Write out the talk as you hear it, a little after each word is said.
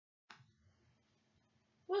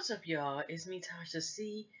What's up, y'all? It's me, Tasha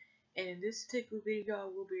C. And in this particular video,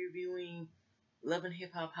 y'all, we'll be reviewing Love and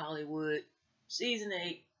Hip Hop Hollywood, Season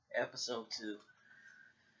 8, Episode 2.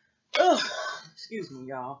 Ugh, excuse me,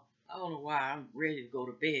 y'all. I don't know why I'm ready to go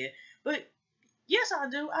to bed. But yes, I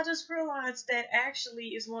do. I just realized that actually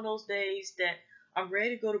it's one of those days that I'm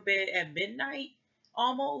ready to go to bed at midnight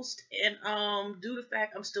almost. And due to the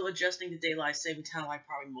fact I'm still adjusting to daylight saving time like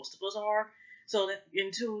probably most of us are. So that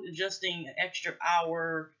into adjusting an extra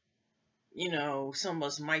hour, some of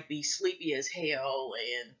us might be sleepy as hell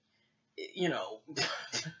and,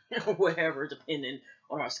 whatever, depending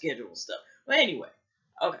on our schedule and stuff. But anyway,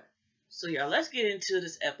 okay. So, yeah, let's get into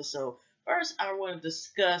this episode. First, I want to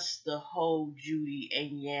discuss the whole Judy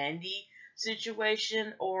and Yandy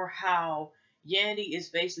situation, or how Yandy is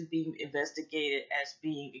basically being investigated as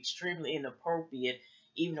being extremely inappropriate,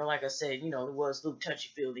 even though, like I said, it was a little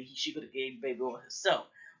touchy-feely. She could have gave the baby on herself.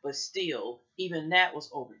 But still, even that was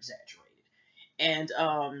over-exaggerated. And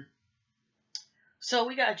so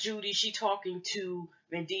we got Judy. She talking to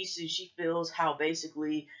Mendici. She feels how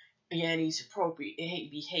basically Yanny's appropriate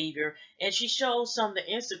behavior, and she shows some of the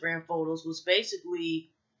Instagram photos was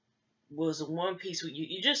a one piece.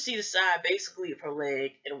 You just see the side basically of her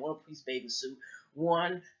leg in a one piece bathing suit,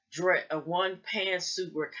 one one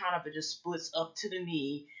pantsuit where it kind of just splits up to the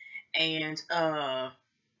knee, and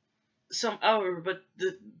some other, but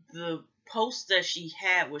the post that she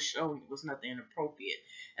had was showing was nothing inappropriate.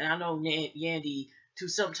 And I know Yandy to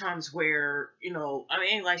sometimes wear, I mean,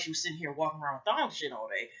 ain't like she was sitting here walking around with thong shit all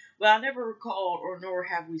day. But I never recalled, or nor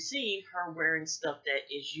have we seen her wearing stuff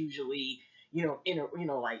that is usually,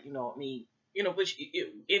 which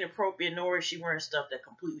inappropriate. Nor is she wearing stuff that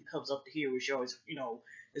completely covers up to here, which always,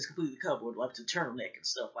 is completely covered, like the turtleneck and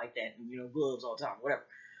stuff like that, and gloves all the time, whatever.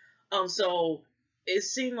 So it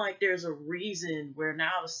seemed like there's a reason where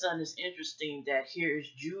now all of a sudden it's interesting that here's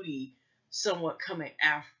Judy somewhat coming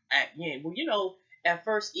at Yandy. Well, at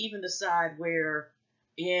first, even the side where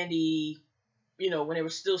Yandy, when they were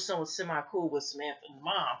still somewhat semi-cool with Samantha and the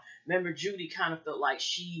mom, remember Judy kind of felt like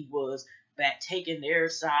she was taking their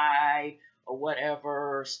side or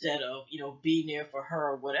whatever, instead of, being there for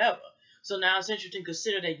her or whatever. So now it's interesting to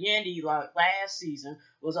consider that Yandy, like last season,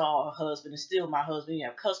 was all her husband and still my husband. You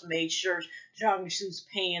have custom-made shirts, jogging suits,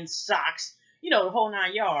 pants, socks, the whole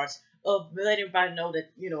 9 yards of letting everybody know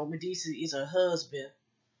that, Medici is her husband,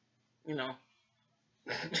 and,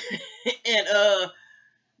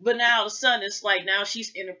 but now all of a sudden it's like now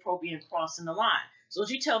she's inappropriate and crossing the line. So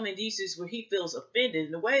she tells Medici where he feels offended.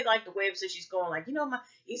 And the way it says she's going like,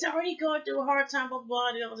 he's already going through a hard time, blah, blah,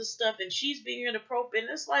 and all this stuff, and she's being inappropriate.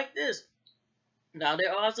 And it's like this. Now,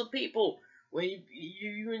 there are some people when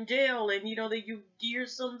you're in jail and, that you hear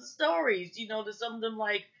some of the stories, that some of them,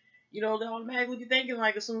 like, they automatically be thinking,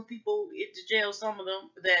 like, if some people into jail, some of them,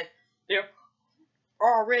 that they're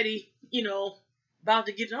already, about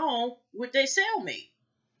to get on with their cellmate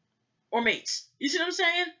or mates. You see what I'm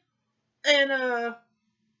saying? And,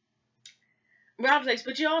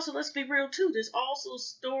 but you also, let's be real, too, there's also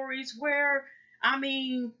stories where, I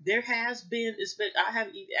mean, there has been, I have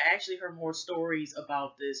actually heard more stories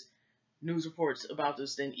about this, news reports about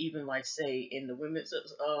this, than even, like, say, in the women's,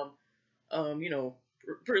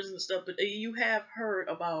 prison and stuff. But you have heard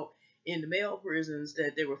about in the male prisons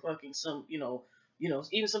that they were fucking some,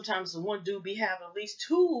 even sometimes the one dude be having at least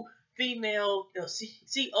two female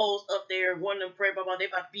COs up there. One of them pray about they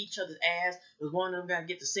about to beat each other's ass. There's one of them got to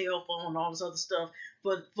get the cell phone and all this other stuff.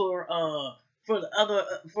 But for the other,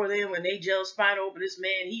 for them, when they just fight over this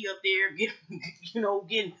man, he up there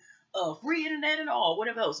getting free internet and all,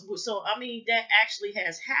 whatever else. So I mean, that actually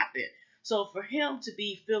has happened. So for him to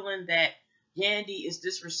be feeling that Yandy is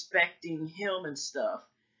disrespecting him and stuff,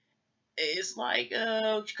 it's like,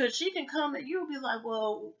 because she can come and you'll be like,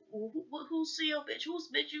 well, who's CEO, bitch? Who's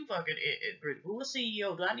bitch you fucking? Who's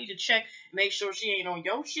CEO? Do I need to check, make sure she ain't on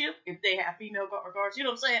your ship if they have female guards? You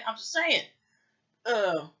know what I'm saying? I'm just saying.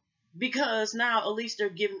 Because now at least they're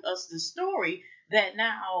giving us the story that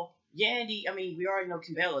now Yandy, I mean, we already know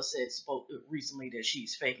Kimbella spoke recently that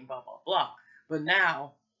she's faking, blah, blah, blah. But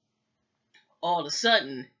now, all of a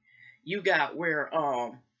sudden, you got where,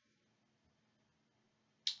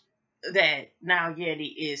 that now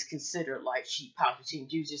Yandy is considered like she possibly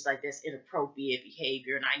just like that's inappropriate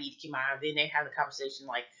behavior and I need to keep my eye. Then they have the conversation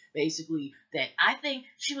like basically that I think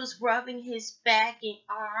she was rubbing his back and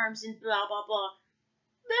arms and blah blah blah.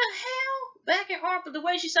 The hell? Back and arm, but the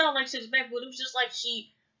way she sounded like she was back, but it was just like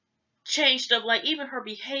she changed up, like even her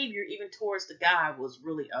behavior even towards the guy was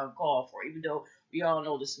really uncalled for, even though we all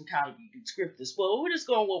know this some kind of script as well. We're just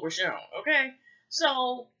going what we're shown, okay?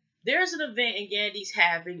 So there's an event and Yandy's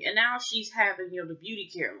having, and now she's having, the beauty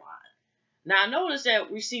care line. Now I noticed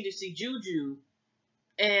that we see Juju,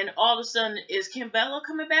 and all of a sudden, is Kimbella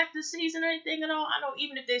coming back this season or anything at all? I know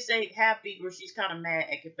even if they say happy or she's kind of mad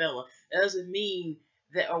at Kimbella, that doesn't mean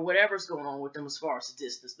that, or whatever's going on with them as far as the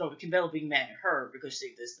distance. No, Kimbella being mad at her because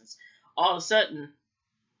she's distance. All of a sudden,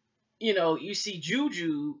 you see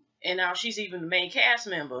Juju, and now she's even the main cast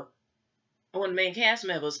member, one of the main cast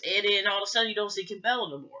members, and then all of a sudden you don't see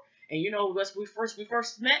Kimbella no more. And when we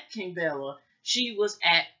first met Kimbella, she was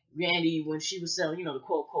at Yandy when she was selling, the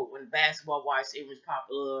quote quote, when basketball wives it was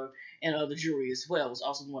popular, and other jewelry as well was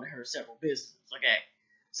also one of her several businesses. Okay,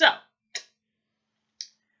 so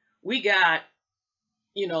we got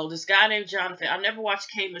this guy named Jonathan. I never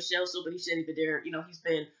watched K Michelle, but he said he'd been there. He's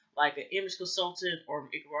been like an image consultant or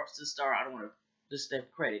to star. I don't want to just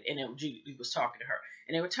step credit. And then Judy was talking to her,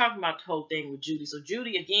 and they were talking about the whole thing with Judy. So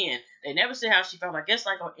Judy, again, they never said how she felt. I guess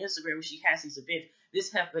like on Instagram when she has these events,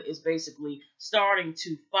 this heifer is basically starting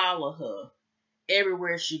to follow her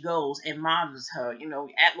everywhere she goes and monitors her.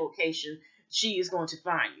 At location, she is going to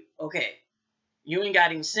find you. Okay. You ain't got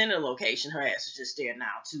to even send a location. Her ass is just there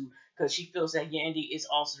now, too, because she feels that Yandy is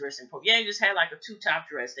also dressed in appropriate. Yandy just had like a two-top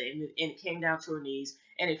dress there, and it came down to her knees,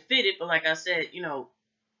 and it fitted, but like I said,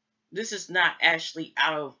 this is not actually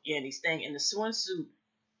out of Yandy's thing. And the swimsuit,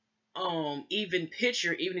 even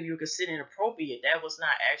picture, even if you consider inappropriate, that was not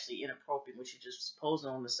actually inappropriate when she just was posing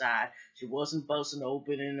on the side. She wasn't busting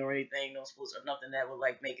open or anything, or nothing that would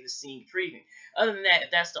like make it a scene intriguing. Other than that,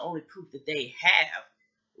 if that's the only proof that they have,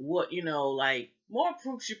 what like more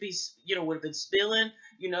proof should be, would have been spilling.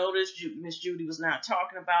 This Miss Judy was not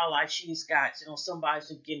talking about like she's got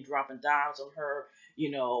somebody's getting dropping dimes on her.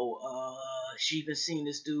 She been seeing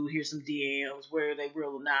this dude. Here's some DMs, where they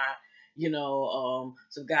real or not.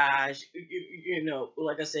 Some guys,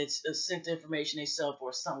 like I said, sent the information themselves,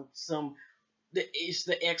 or it's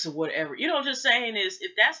the ex or whatever. Just saying is,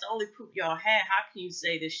 if that's the only proof y'all had, how can you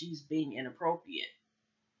say that she's being inappropriate?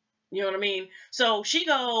 You know what I mean? So she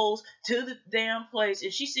goes to the damn place,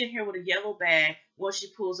 and she's sitting here with a yellow bag. Once she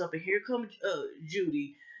pulls up, and here comes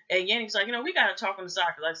Judy. And Yannick's like, we got to talk on the side.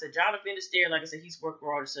 Like I said, Jonathan is there. Like I said, he's worked with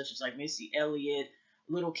artists such as like Missy Elliott,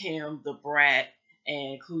 Little Kim, The Brat,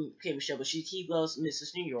 and K Michelle. But he loves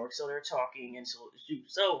Mrs. New York, so they're talking. And so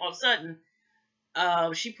all of a sudden,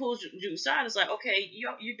 she pulls Judy aside. It's like, okay,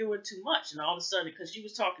 you're doing too much. And all of a sudden, because she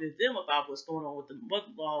was talking to them about what's going on with the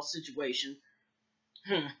mother-in-law situation.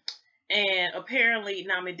 And apparently,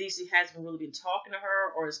 now Medici hasn't really been talking to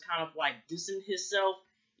her, or is kind of like dissing himself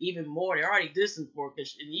even more. They're already dissing for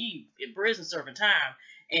because he in prison serving time,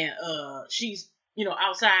 and she's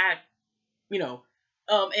outside, and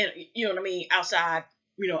you know what I mean, outside,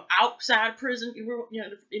 outside prison,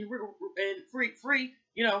 and free,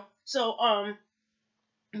 so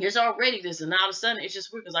there's already this, and all of a sudden it's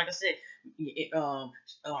just weird because like I said,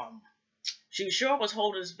 she sure was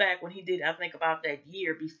holding us back when he did, I think, about that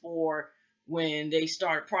year before when they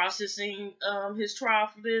started processing his trial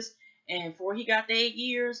for this, and before he got the 8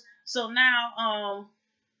 years. So now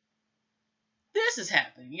this is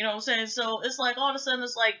happening, you know what I'm saying? So it's like all of a sudden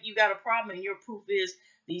it's like you got a problem, and your proof is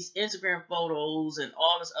these Instagram photos and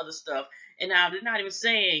all this other stuff. And now they're not even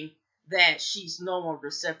saying that she's no longer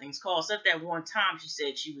accepting his calls, except that one time she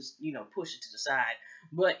said she was, pushed it to the side.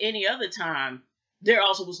 But any other time, there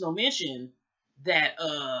also was no mention that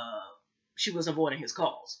she was avoiding his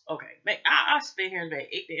calls. Okay, I spent here about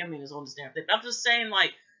 8 damn minutes on this damn thing. I'm just saying,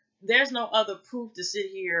 like, there's no other proof to sit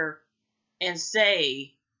here and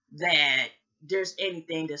say that there's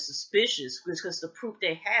anything that's suspicious, because the proof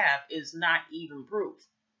they have is not even proof,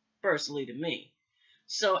 personally, to me.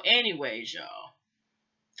 So anyways, y'all,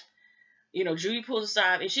 Judy pulls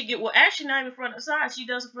aside, and she actually not even front of the side. She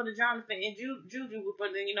does it for the Jonathan, and Judy would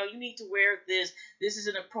put, you need to wear this. This is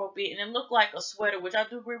inappropriate, and it looked like a sweater, which I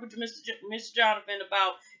do agree with Mr. Jonathan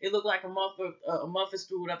about. It looked like a Muffet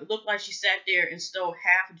threw it up. It looked like she sat there and stole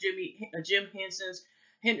half of Jim Henson's,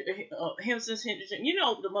 Henderson,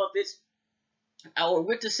 the Muppets, or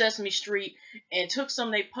went to Sesame Street and took some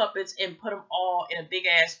of their puppets and put them all in a big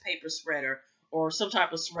ass paper sweater or some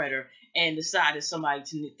type of sweater, and decided somebody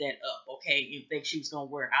to knit that up, okay, and think she was going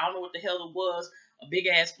to wear it. I don't know what the hell it was, a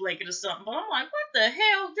big-ass blanket or something, but I'm like, what the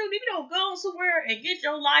hell, dude? If you don't go somewhere and get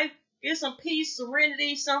your life, get some peace,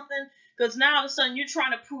 serenity, something, because now all of a sudden you're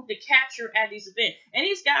trying to prove the capture at these events. And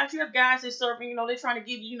these guys, you have guys that serving, they're trying to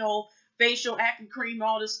give you, facial acne cream,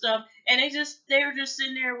 all this stuff, and they're just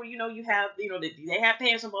sitting there where, you have, they have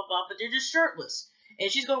pants and blah, blah, but they're just shirtless. And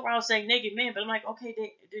she's going around saying naked men, but I'm like, okay,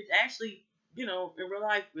 they're actually in real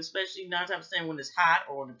life, especially 9 times 10 when it's hot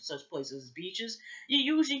or in such places as beaches, you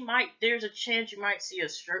usually there's a chance you might see a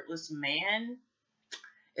shirtless man.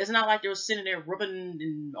 It's not like they were sitting there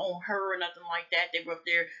rubbing on her or nothing like that. They were up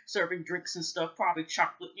there serving drinks and stuff, probably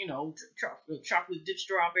chocolate, chocolate dipped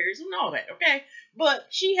strawberries and all that. Okay, but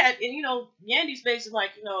she had, and Yandy's basically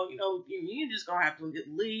like, you just gonna have to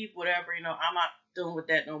leave, whatever. I'm not dealing with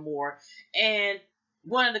that no more. And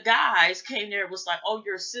one of the guys came there and was like, "Oh,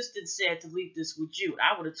 your assistant said to leave this with you." And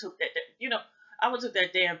I would have took I would took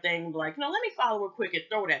that damn thing like, let me follow her quick and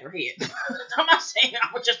throw it at her head. I'm not saying I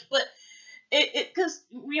would just put because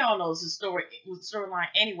we all know it's a storyline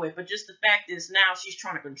anyway, but just the fact is now she's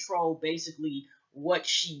trying to control basically what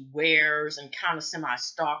she wears and kind of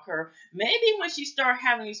semi-stalk her. Maybe when she start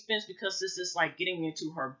having these spins, because this is like getting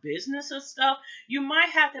into her business and stuff, you might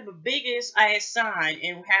have to have a big ass sign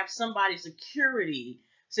and have somebody security,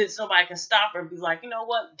 since somebody can stop her and be like, you know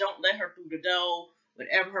what, don't let her through the door,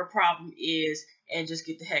 whatever her problem is, and just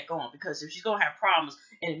get the heck on. Because if she's gonna have problems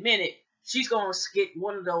in a minute, she's gonna get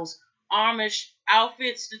one of those Amish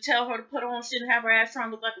outfits to tell her to put on shit and have her ass trying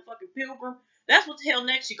to look like a fucking pilgrim. That's what the hell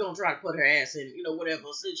next she's gonna try to put her ass in, whatever,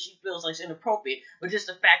 since she feels like it's inappropriate. But just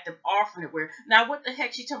the fact of offering it, where now what the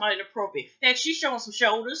heck she talking about inappropriate? Heck, she's showing some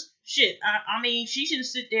shoulders. Shit, I mean, she shouldn't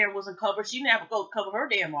sit there and wasn't covered. She didn't have to go cover her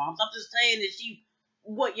damn arms. I'm just saying that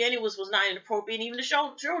what Yenny was not inappropriate, and even the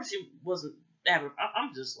shoulder she wasn't having.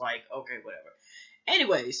 I'm just like, okay, whatever.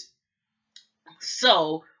 Anyways,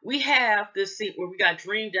 so we have this scene where we got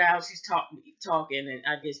Dream Doll. She's talking, and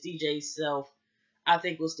I guess DJ Self, I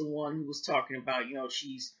think, was the one who was talking about,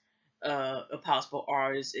 she's a possible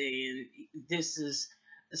artist, and this is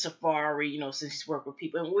Safari, since she's worked with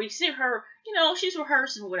people. And we see her, she's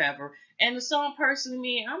rehearsing whatever. And the song, personally,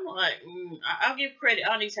 me, I'm like, I'll give credit.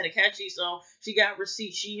 Ani's had a catchy song. She got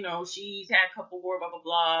receipts. She's had a couple words, blah, blah,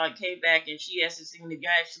 blah, and came back, and she has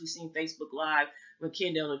actually seen Facebook Live with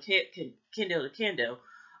Kendall the Kendo,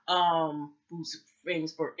 who's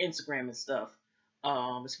famous for Instagram and stuff.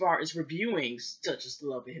 As far as reviewing such as the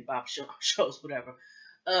Love and Hip Hop shows, whatever.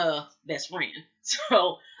 Best friend.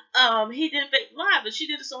 So, he did a live, but she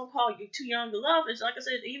did a song called "You Too Young to Love." And like I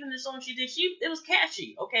said, even the song she did, it was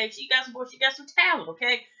catchy. Okay, she got some talent.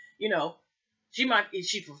 Okay,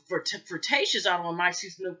 she flirtatious out on My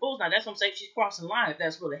Season of Fools. Now that's what I'm saying. She's crossing the line if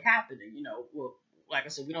that's really happening. Well, like I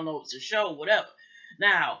said, we don't know if it's a show, whatever.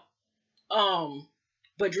 Now,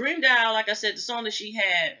 but Dream Doll, like I said, the song that she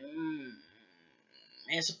had,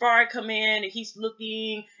 and Safari come in, and he's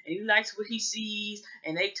looking, and he likes what he sees,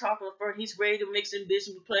 and they talking first. He's ready to mix in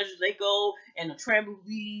business with pleasure. They go, and the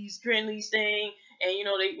trampolines thing, and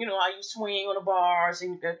how you swing on the bars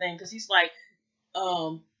and everything, because he's like,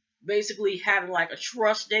 basically having like a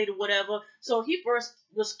trust date or whatever. So he first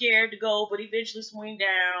was scared to go, but eventually swing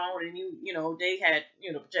down, and they had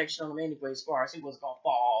protection on him anyway, as far as he wasn't gonna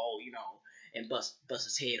fall, and bust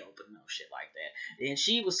his head open, no shit like that. And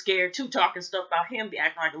she was scared too, talking stuff about him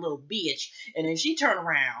acting like a little bitch. And then she turned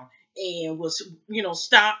around and was,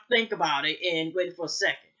 stop, think about it, and waited for a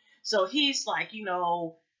second. So he's like,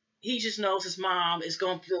 he just knows his mom is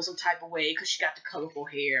going to feel some type of way because she got the colorful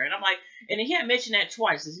hair. And I'm like, and he had mentioned that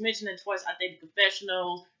twice. He's mentioned that twice, I think,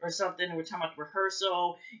 Confessional or something. And we're talking about the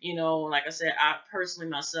rehearsal. Like I said, I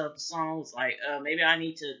personally, myself, the song was like, maybe I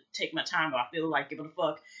need to take my time, but I feel like giving a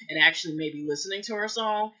fuck and actually maybe listening to her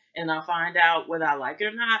song. And I'll find out whether I like it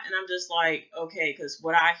or not. And I'm just like, okay, because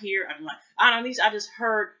what I hear, I'm like, at least I just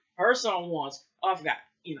heard her song once. Oh, I forgot.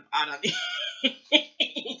 I don't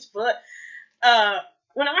but,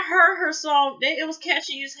 when I heard her song, it was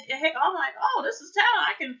catchy as heck. I'm like, oh, this is talent.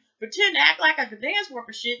 I can pretend to act like I can dance for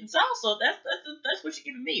shit and salsa. That's what you're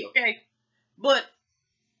giving me, okay? But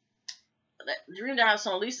Dream Doll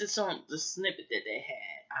song, at least it's on the snippet that they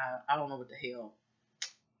had. I don't know what the hell.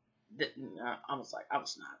 I was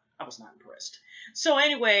not impressed. So,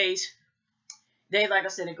 anyways, they, like I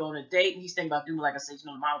said, they go on a date, and he's thinking about doing, like I said,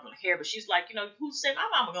 the mama gonna hair, but she's like, who's saying my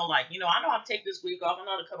mama gonna like? I know how to take this week off, I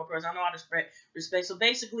know how to cover person, I know how to respect. So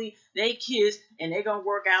basically, they kiss, and they're gonna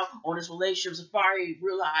work out on this relationship. Safari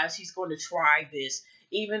realizes he's going to try this,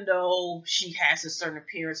 even though she has a certain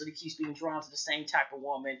appearance, and he keeps being drawn to the same type of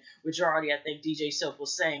woman, which already, I think, DJ Self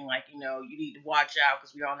was saying, like, you need to watch out,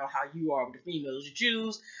 because we all know how you are with the females you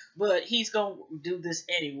choose, but he's gonna do this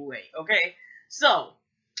anyway, okay? So,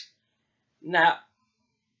 now,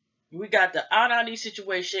 we got the Anani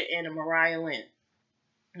situation and the Mariah Lynn.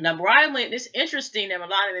 Now, Mariah Lynn, it's interesting that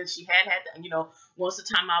Mariah Lynn, she had, Once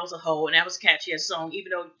the Time I Was a Hoe, and that was catchy as song, even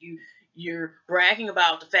though you're bragging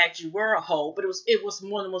about the fact you were a hoe, but it was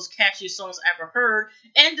one of the most catchiest songs I ever heard,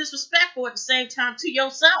 and disrespectful at the same time to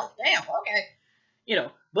yourself. Damn, okay.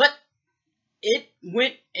 But it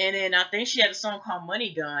went, and then I think she had a song called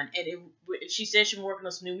Money Gun, and she said she was working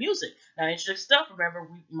on some new music. Now, interesting stuff. Remember,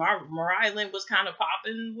 Mariah Lynn was kind of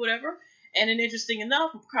popping, whatever. And then, interesting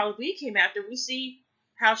enough, when Carly B came after, we see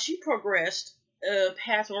how she progressed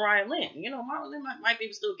past Mariah Lynn. You know, Mariah Lynn might be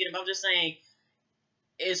able to still get him. I'm just saying,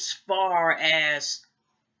 as far as,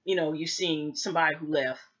 you know, you've seen somebody who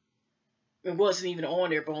left, it wasn't even on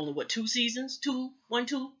there for only, what, 2 seasons? Two,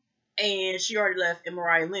 and she already left in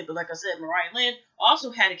Mariah Lynn. But like I said, Mariah Lynn also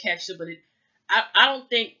had to catch up, but I don't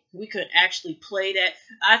think we could actually play that.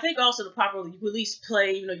 I think also the proper, you at least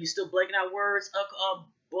play, you know, you're still blanking out words,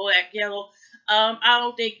 Black Yellow. I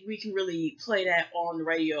don't think we can really play that on the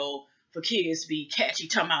radio for kids to be catchy,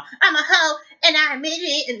 talking about, I'm a hoe, and I admit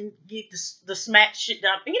it, and get the smack shit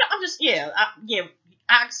down. You know, I'm just,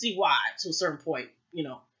 I can see why, to a certain point, you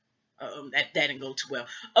know. That didn't go too well.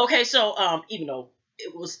 Okay, so even though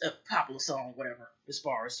it was a popular song, whatever, as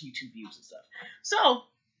far as YouTube views and stuff. So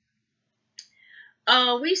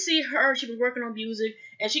we see her. She was working on music,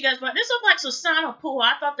 and she goes, "But this looked like Susanna pool.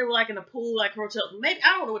 I thought they were like in a pool, like hotel. Maybe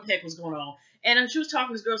I don't know what the heck was going on." And she was talking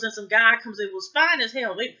to this girl, and some guy comes in, was fine as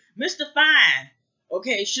hell. Mr. Fine,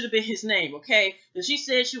 okay, should have been his name, okay. And she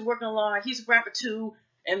said she was working a lot. He's a rapper too,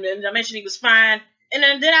 and then I mentioned he was fine.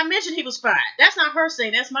 And then I mentioned he was fine. That's not her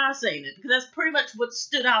saying. That's my saying it. Because that's pretty much what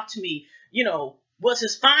stood out to me, you know, was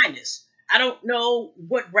his fineness. I don't know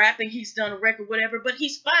what rapping he's done, a record, whatever, but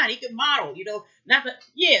he's fine. He can model, you know. Not that,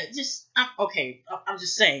 yeah, just, okay, I'm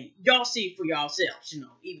just saying. Y'all see it for yourselves, you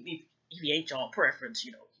know. Even if he ain't y'all preference,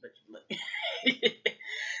 you know. But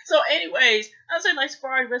so, anyways, I say, like,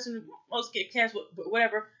 Safari, the rest of most cats, but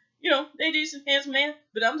whatever, you know, they decent, handsome man.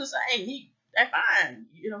 But I'm just saying, that fine.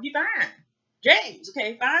 You know, he fine. James,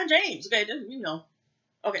 okay, fine James, okay, you know,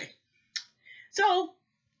 okay. So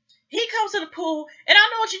he comes to the pool, and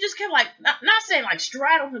I know she just kept like not saying like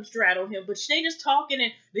straddle him, but they just talking,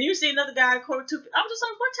 and then you see another guy according to. I was just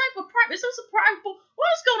like, what type of private? Is this a private pool?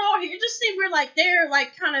 What's going on here? It just seemed we're like they're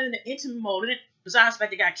like kind of in the intimate mode, and besides the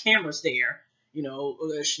fact they got cameras there, you know,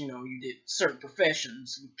 unless you know you did certain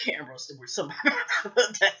professions with cameras that were somebody.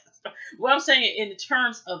 What I'm saying in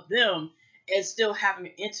terms of them and still having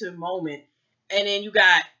an intimate moment. And then you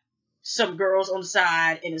got some girls on the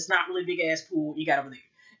side, and it's not really big ass pool you got over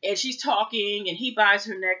there. And she's talking, and he buys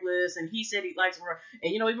her necklace, and he said he likes her.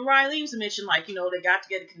 And, you know, even Ryan Leaves mentioned, like, you know, they got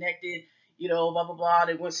together, connected, you know, blah, blah, blah.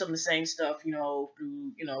 They went some of the same stuff, you know,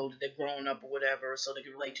 through, you know, they're growing up or whatever, so they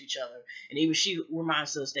can relate to each other. And even she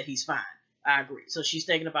reminds us that he's fine. I agree. So she's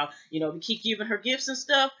thinking about, you know, we keep giving her gifts and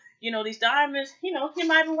stuff. You know, these diamonds, you know, he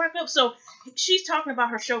might even work up. So she's talking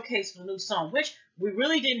about her showcase for the new song, which we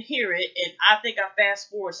really didn't hear it. And I think I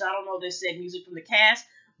fast forward, so I don't know if they said music from the cast,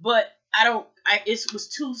 but it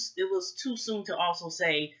was too soon to also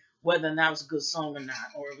say whether or not it was a good song or not,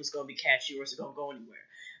 or it was going to be catchy or it's going to go anywhere.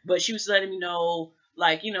 But she was letting me know,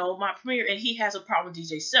 like, you know, my premiere, and he has a problem with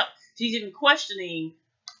DJ Self. He's even questioning,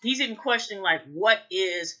 like, what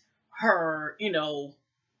is her, you know,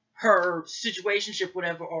 her situationship,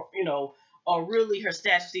 whatever, or you know, or really her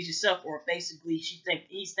status with DJ Self, or basically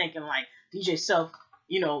he's thinking like DJ Self,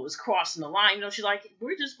 you know, is crossing the line. You know, she's like,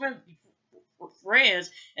 we're just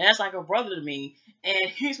friends, and that's like a brother to me,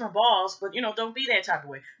 and he's my boss, but you know, don't be that type of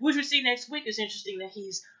way. Which we see next week is interesting that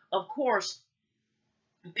he's, of course,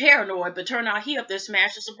 paranoid, but turn out he up there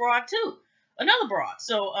smashes a broad too, another broad.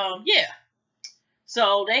 So yeah,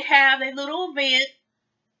 so they have a little event.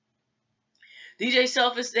 DJ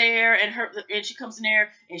Self is there, and she comes in there,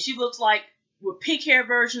 and she looks like with pink hair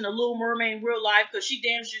version of Little Mermaid in real life, because she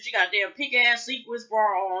damn sure she got a damn pink ass sequins bra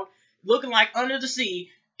on, looking like Under the Sea,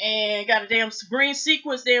 and got a damn green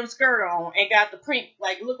sequins damn skirt on, and got the print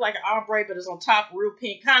like look like an ombre, but it's on top real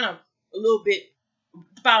pink, kind of a little bit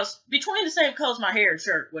about between the same colors my hair and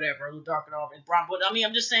shirt, whatever, a little darker off and brown. But I mean,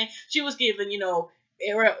 I'm just saying she was giving, you know,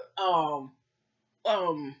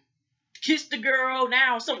 Kiss the Girl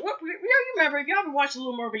Now. So what you remember, if y'all been watching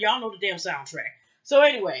Little Mermaid, y'all know the damn soundtrack. So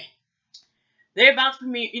anyway, they're about to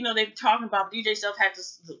premiere, you know, they're talking about DJ Self had to,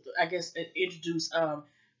 I guess, introduce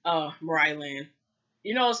Mariah Lynn.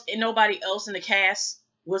 You know, and nobody else in the cast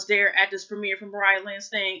was there at this premiere for Mariah Lynn's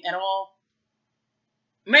thing at all.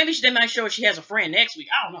 Maybe they might show she has a friend next week.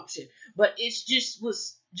 I don't know shit. But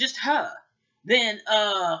was just her. Then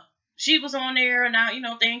she was on there, and now, you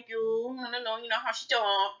know, thank you. I don't know, you know how she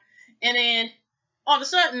talk. And then all of a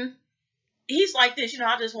sudden, he's like this, you know,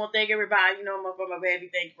 I just want to thank everybody, you know, for my baby,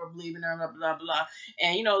 thank you for believing her, blah, blah, blah.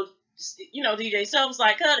 And, you know, DJ Self was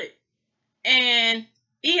like, cut it. And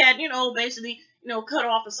he had, you know, basically, you know, cut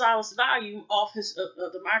off the silence volume off his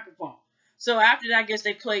the microphone. So after that, I guess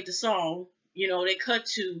they played the song, you know, they cut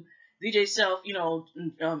to DJ Self,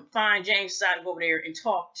 Fine James decided to go over there and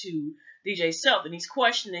talk to DJ Self, and he's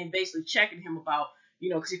questioning, basically checking him about,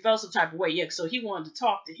 because he felt some type of way. Yeah, so he wanted to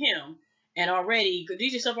talk to him, and already, because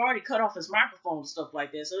DJ Self already cut off his microphone and stuff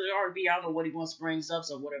like that, so it already be, I don't know what he wants to bring up,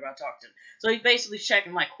 so whatever, I talked to him. So he's basically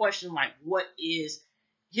checking, like, questioning, like, what is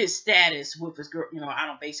his status with his girl, I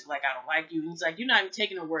don't like you. And he's like, you're not even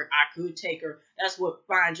taking her work. I could take her. That's what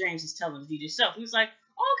Brian James is telling DJ Self. He's like,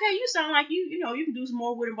 okay, you sound like you can do some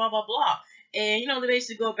more with him, blah, blah, blah. And, they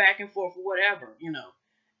basically go back and forth or whatever,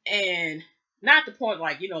 And not the point,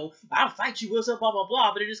 like, I'll fight you, what's up, blah, blah,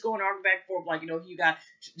 blah. But they're just going arguing back and forth, like, you got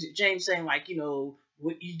James saying, like,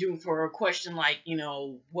 what you doing for a question, like,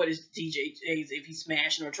 what is DJ if he's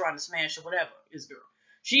smashing or trying to smash or whatever, his girl.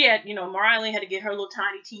 She had, Mariah Lynn had to get her little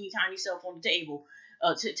teeny tiny self on the table,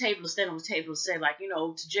 to stand on the table and say, like,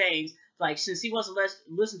 to James, like, since he wasn't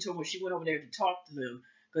listening to him when she went over there to talk to them,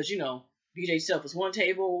 because, DJ Self was one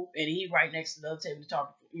table, and he right next to the other table to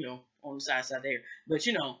talk, on the side there. But,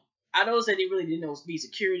 I noticed that they really didn't know be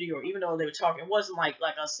security, or even though they were talking, it wasn't like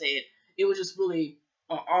I said, it was just really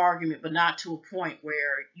an argument, but not to a point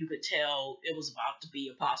where you could tell it was about to be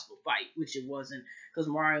a possible fight, which it wasn't, because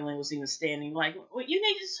Mariah Lynn was even standing like, well, you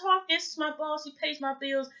need to talk, this is my boss, he pays my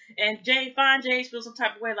bills, and Fine James feels some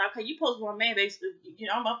type of way, like, okay, you supposed to be my man, basically,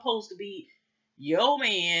 I'm supposed to be your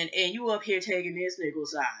man, and you up here taking this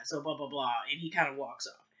nigga's side, so blah, blah, blah, and he kind of walks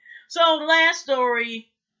off. So, the last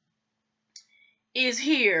story is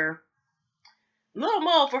here. Little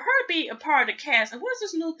Mo, for her to be a part of the cast, and what's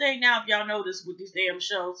this new thing now, if y'all notice with these damn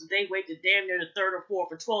shows, they wait to damn near the 3rd or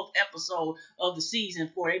 4th or 12th episode of the season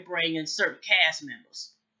before they bring in certain cast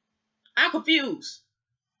members. I'm confused,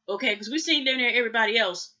 okay, because we've seen damn near everybody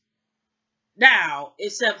else now,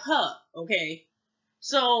 except her, okay?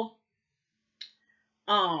 So,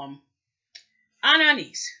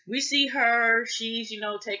 Ananis, we see her, she's,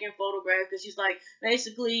 taking photographs, because she's like,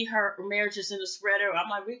 basically, her marriage is in the spreader. I'm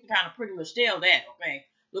like, we can kind of pretty much tell that, okay?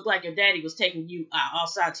 Look like your daddy was taking you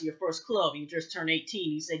outside to your first club, and you just turned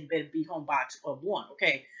 18, he said you better be home by 1,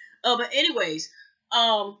 okay? But anyways,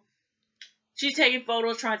 she's taking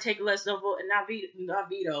photos, trying to take less of it, and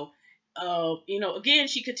Navito, again,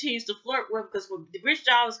 she continues to flirt with, because when the Rich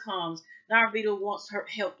Dollars comes, Naruto wants her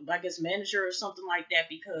help, I guess, manager or something like that,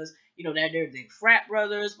 because, they're the frat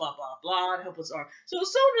brothers, blah, blah, blah, and help us are. So as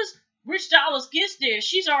soon as Rich Dollars gets there,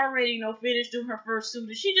 she's already, finished doing her first suit,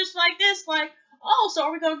 and she just like this, like, oh, so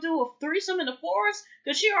are we going to do a threesome in the forest?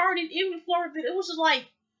 Because she already even flirted, it was just like,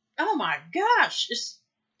 oh my gosh, she's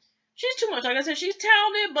too much. Like I said, she's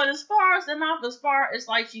talented, but as far as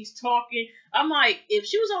like she's talking, I'm like, if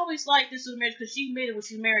she was always like this in marriage, because she admitted when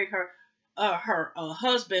she married her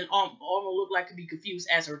husband, almost looked like to be confused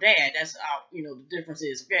as her dad. That's how, the difference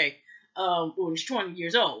is, okay? When she's 20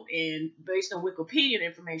 years old, and based on Wikipedia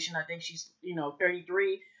information, I think she's,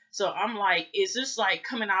 33. So I'm like, is this like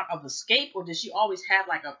coming out of escape, or does she always have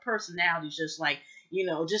like a personality, just like,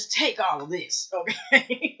 just take all of this,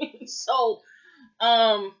 okay? So,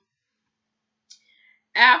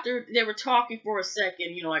 after they were talking for a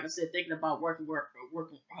second, like I said, thinking about working with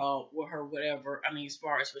her, whatever. I mean, as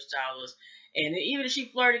far as Rich Dollars, and even if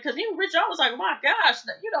she flirted, because even Rich Dollars was like, my gosh,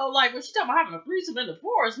 like when she talking about having a threesome in the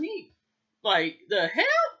forest, me, like, the hell,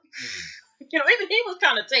 even he was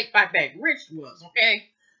kind of take back. Rich was, okay.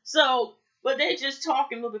 So, but they just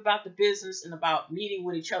talking a little bit about the business and about meeting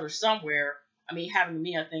with each other somewhere. I mean, having to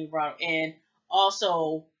meet, I think, about, and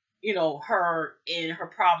also, her and her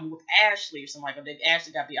problem with Ashley or something like that. They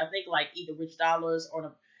Ashley got beat. I think like either Rich Dollars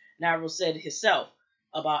or Naruto said himself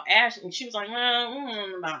about Ashley, and she was like,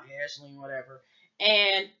 about Ashley, whatever.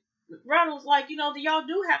 And Ronald was like, y'all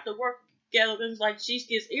do have to work together. And like she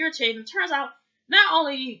gets irritated. And it turns out not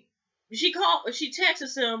only she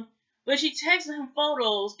texts him, but she texted him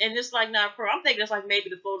photos, and it's like not pro. I'm thinking it's like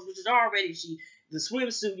maybe the photos, which is already the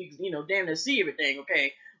swimsuit, damn near see everything,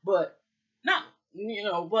 okay, but not.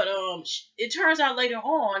 But it turns out later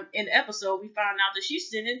on in the episode, we found out that she's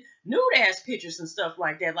sending nude ass pictures and stuff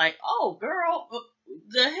like that. Like, oh, girl,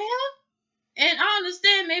 the hell? And I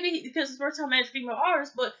understand maybe because it's the first time I met a female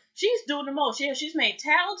artist, but she's doing the most. Yeah, she's made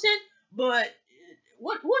talented, but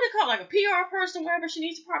what do they call it? Like a PR person, wherever she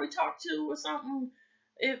needs to probably talk to or something.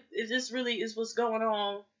 If this really is what's going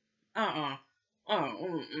on,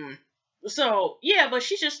 So yeah, but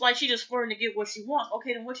she's just flirting to get what she wants.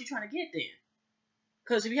 Okay, then what you trying to get then?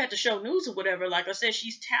 Because if you had to show news or whatever, like I said,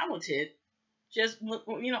 she's talented. Just,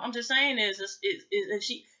 I'm just saying is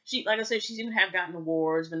she like I said, she's even have gotten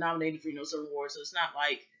awards, been nominated for certain awards. So it's not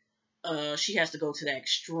like she has to go to that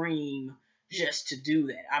extreme just to do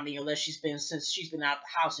that. I mean, unless since she's been out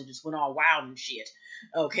the house and just went all wild and shit.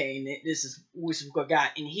 Okay, and this is which we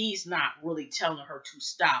got, and he's not really telling her to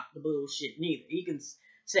stop the bullshit neither. He can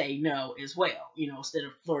say no as well, instead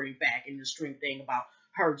of flirting back in the string thing about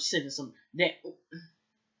her sending some that.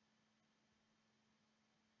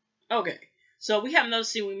 Okay. So we have another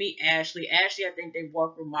scene. We meet Ashley. Ashley, I think they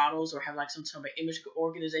work with models or have like some type of image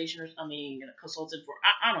organization, or a consultant for,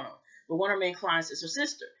 I don't know. But one of her main clients is her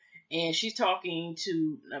sister, and she's talking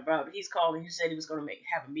to about. He's calling. He said he was going to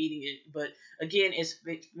have a meeting, but again, it's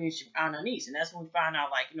on her niece, and that's when we find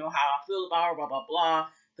out like how I feel about her, blah blah blah.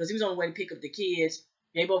 Because he was on the way to pick up the kids.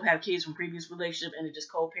 They both have kids from previous relationship, and they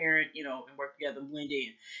just co-parent, and work together and blend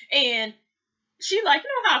in. And she like,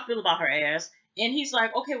 how I feel about her ass. And he's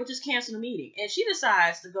like, okay, well, just cancel the meeting. And she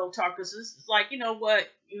decides to go talk because it's like, you know what,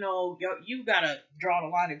 you gotta draw the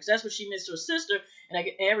line because that's what she meant to her sister and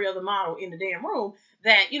every other model in the damn room.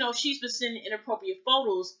 That she's been sending inappropriate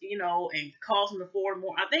photos, and calls them to forward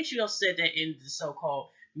more. I think she also said that in the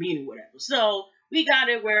so-called meeting, whatever. So we got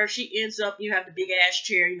it where she ends up, you have the big ass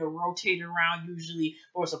chair, rotating around usually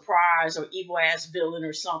for a surprise or evil ass villain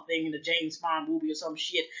or something in the James Bond movie or some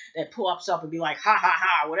shit that pops up and be like, ha ha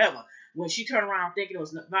ha, whatever. When she turned around thinking it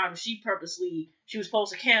was not, she was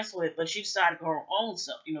supposed to cancel it, but she decided for her own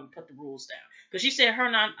self, to put the rules down. Because she said her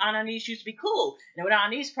and Anais used to be cool. And when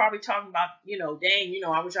Anais probably talking about, dang,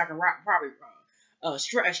 I wish I could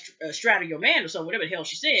straddle your man or something, whatever the hell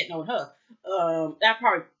she said, knowing her, that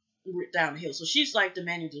probably went down the hill. So she's like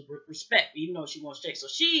demanding the respect, even though she wants to take. So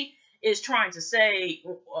she is trying to say,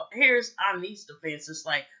 here's Anais' defense. It's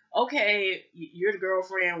like, okay, you're the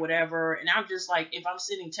girlfriend, whatever, and I'm just like, if I'm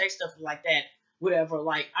sending text stuff like that, whatever,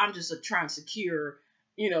 like, I'm just trying to secure,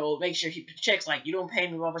 make sure he checks, like, you don't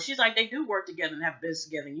pay me well, but she's like, they do work together and have business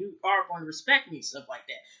together, and you are going to respect me, stuff like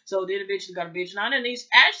that. So then eventually got a bitch on, and these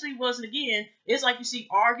actually wasn't, again, it's like you see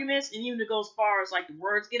arguments, and even to go as far as, like, the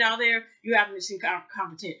words get out there, you happen to see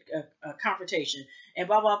confrontation, and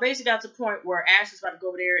blah, blah, basically got to the point where Ashley's about to go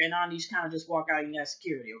over there, and Anais kind of just walk out and that's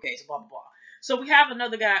security, okay, so blah, blah, blah. So we have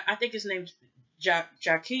another guy, I think his name's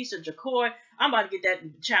Jaquise or Jacoy. I'm about to get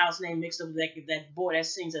that child's name mixed up with that boy that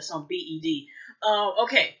sings that song BED.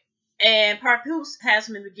 Okay. And Papoose has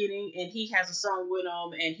him in the beginning, and he has a song with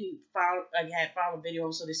him, and he had followed a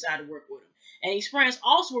video, so decided to work with him. And he's friends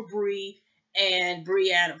also with Bree and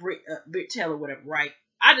Brianna Taylor, whatever, right?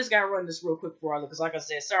 I just gotta run this real quick for all because, like I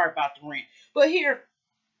said, sorry about the rant. But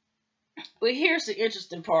here's the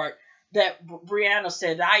interesting part. That Brianna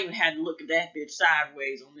said that I even had to look at that bitch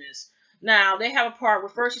sideways on this. Now, they have a part where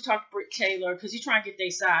first she talked to Britt Taylor, because he's trying to get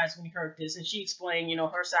their sides when he heard this, and she explained,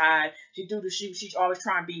 her side. She do the shoot. She's always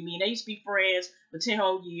trying to be me. And they used to be friends for 10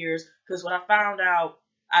 whole years, because when I found out,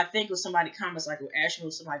 I think it was somebody comments, like, with Ashley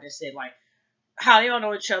or somebody that said, like, how they all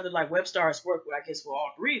know each other, like, web stars work with, I guess, for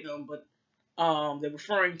all three of them, but they're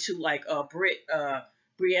referring to, like,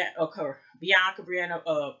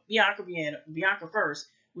 Bianca first,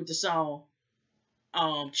 with the song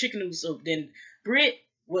Chicken Noodle Soup. Then Britt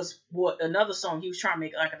was another song he was trying to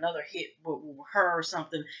make like another hit with her or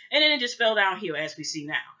something, and then it just fell downhill as we see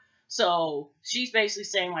now. So she's basically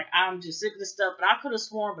saying like, I'm just sick of this stuff, but I could have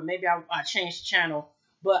sworn, but maybe I changed the channel.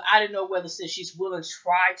 But I didn't know whether since she's willing to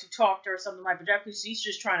try to talk to her or something like that. He's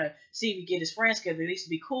just trying to see if he get his friends together. They used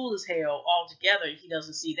to be cool as hell all together. He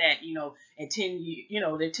doesn't see that, and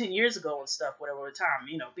they're 10 years ago and stuff, whatever the time,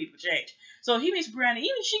 people change. So he meets Brianna.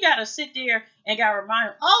 Even she got to sit there and got to remind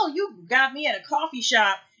him, oh, you got me at a coffee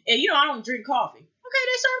shop, and I don't drink coffee. Okay,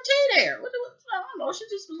 they serve tea there. I don't know. She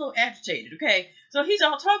just was a little agitated, okay? So he's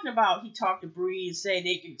all talking about, he talked to Bree and said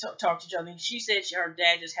they can talk to each other. And she said her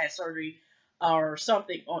dad just had surgery or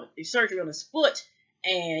something on surgery on his foot,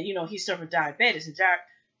 and he's suffering diabetes. And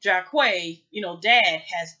Jaquay, dad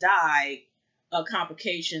has died of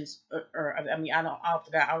complications, or I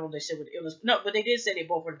forgot. I don't know what they said with the illness. No, but they did say they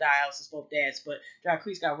both were dialysis, both dads. But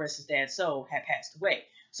Jaquay's got rest his dad, so had passed away.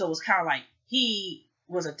 So it was kind of like he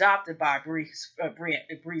was adopted by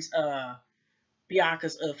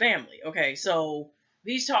Bianca's family. Okay, so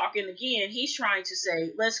he's talking again. He's trying to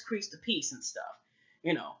say, let's increase the peace and stuff,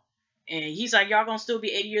 And he's like, y'all gonna still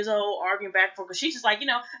be 80 years old arguing back and forth? Because she's just like, I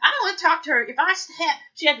don't want to talk to her. If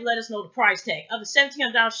she had to let us know the price tag of the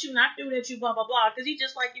 $1,700 shoe, not doing it, you blah, blah, blah. Because he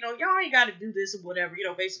just like, y'all ain't got to do this or whatever,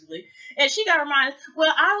 basically. And she got to remind us,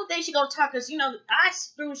 well, I don't think she gonna talk because, I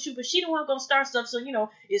threw a shoe, but she the one gonna start stuff. So,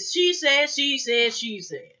 it's she said.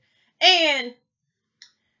 And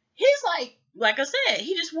he's like I said,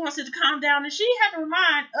 he just wants it to calm down. And she had to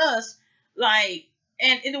remind us, like,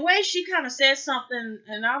 and in the way she kind of said something,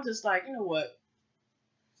 and I was just like, you know what?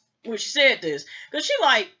 When she said this, because she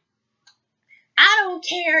like, I don't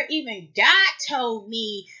care. Even God told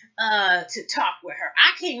me to talk with her.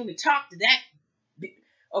 I can't even talk to that.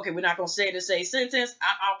 Okay, we're not gonna say the same sentence.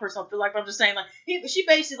 I personally feel like I'm just saying she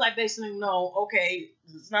basically no. Okay,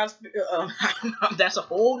 it's not. That's a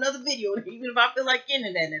whole nother video. Even if I feel like getting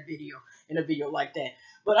in a video like that,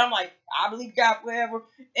 but I'm like I believe God, whatever.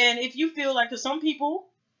 And if you feel like, cause some people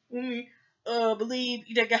believe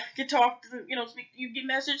that God can talk, speak, you get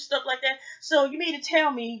message stuff like that. So you mean to tell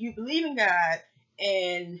me you believe in God,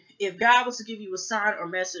 and if God was to give you a sign or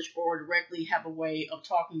message or directly have a way of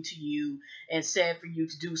talking to you and said for you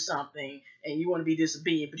to do something and you want to be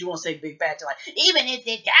disobedient, but you want to say big bad to like, even if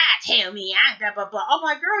the God tell me, I blah blah blah. I'm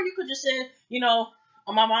like, girl, you could just say,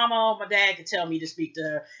 my mama or my dad could tell me to speak to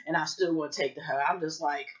her and I still wouldn't take to her. I'm just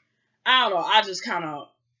like, I don't know.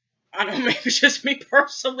 I don't know, maybe it's just me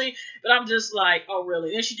personally, but I'm just like, oh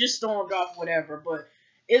really? And she just stormed off, whatever. But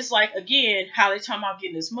it's like, again, how they talking about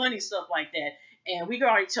getting this money, stuff like that. And we can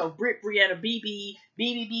already tell Brit, Brianna, BB,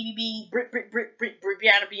 Brit,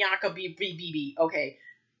 Brianna, Bianca, BB. Okay.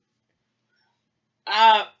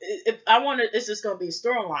 If I wonder, is this gonna be a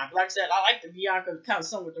storyline? Like I said, I like the Bianca kind of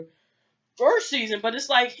song with the first season, but it's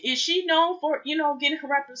like, is she known for getting her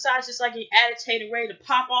rapid size just like an agitated, ready to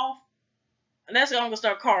pop off? And that's what I'm gonna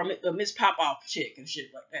start calling Miss Pop Off chick and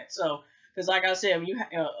shit like that. So, because like I said, when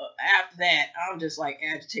after that, I'm just like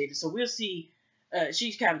agitated. So we'll see.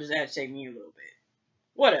 She's kind of just agitating me a little bit.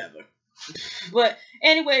 Whatever. But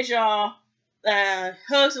anyways, y'all.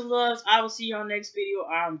 Hugs and loves. I will see y'all next video.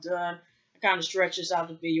 I'm done. I kind of stretch this out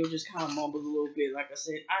the video, just kind of mumble a little bit. Like I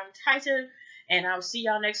said, I'm tired, and I'll see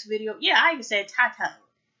y'all next video. Yeah, I even said tired.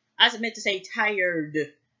 I meant to say tired.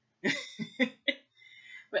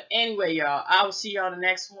 But anyway, y'all, I will see y'all in the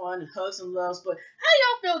next one. Hugs and loves. But how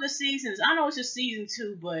y'all feel the seasons? I know it's just season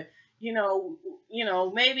 2, but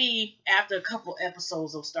maybe after a couple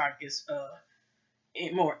episodes, it'll start gets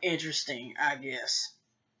more interesting, I guess.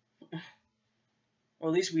 Or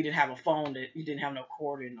at least we didn't have a phone that we didn't have no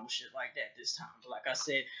cord and no shit like that this time. But like I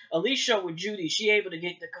said, at least show with Judy, she able to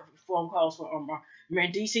get the phone calls from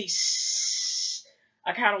DC.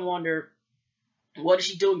 I kind of wonder what is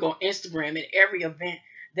she doing on Instagram at every event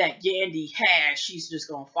that Yandy has. She's just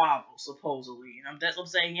gonna follow supposedly, and that's what I'm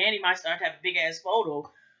saying. Yandy might start to have a big ass photo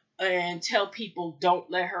and tell people don't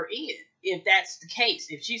let her in. If that's the case,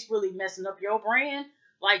 if she's really messing up your brand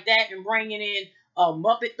like that and bringing in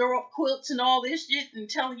Muppet throw up quilts and all this shit and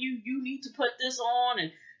telling you need to put this on,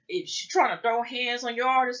 and if she's trying to throw hands on your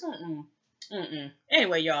artist,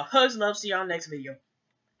 Anyway, y'all, hugs and love. See y'all next video.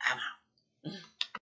 I'm out.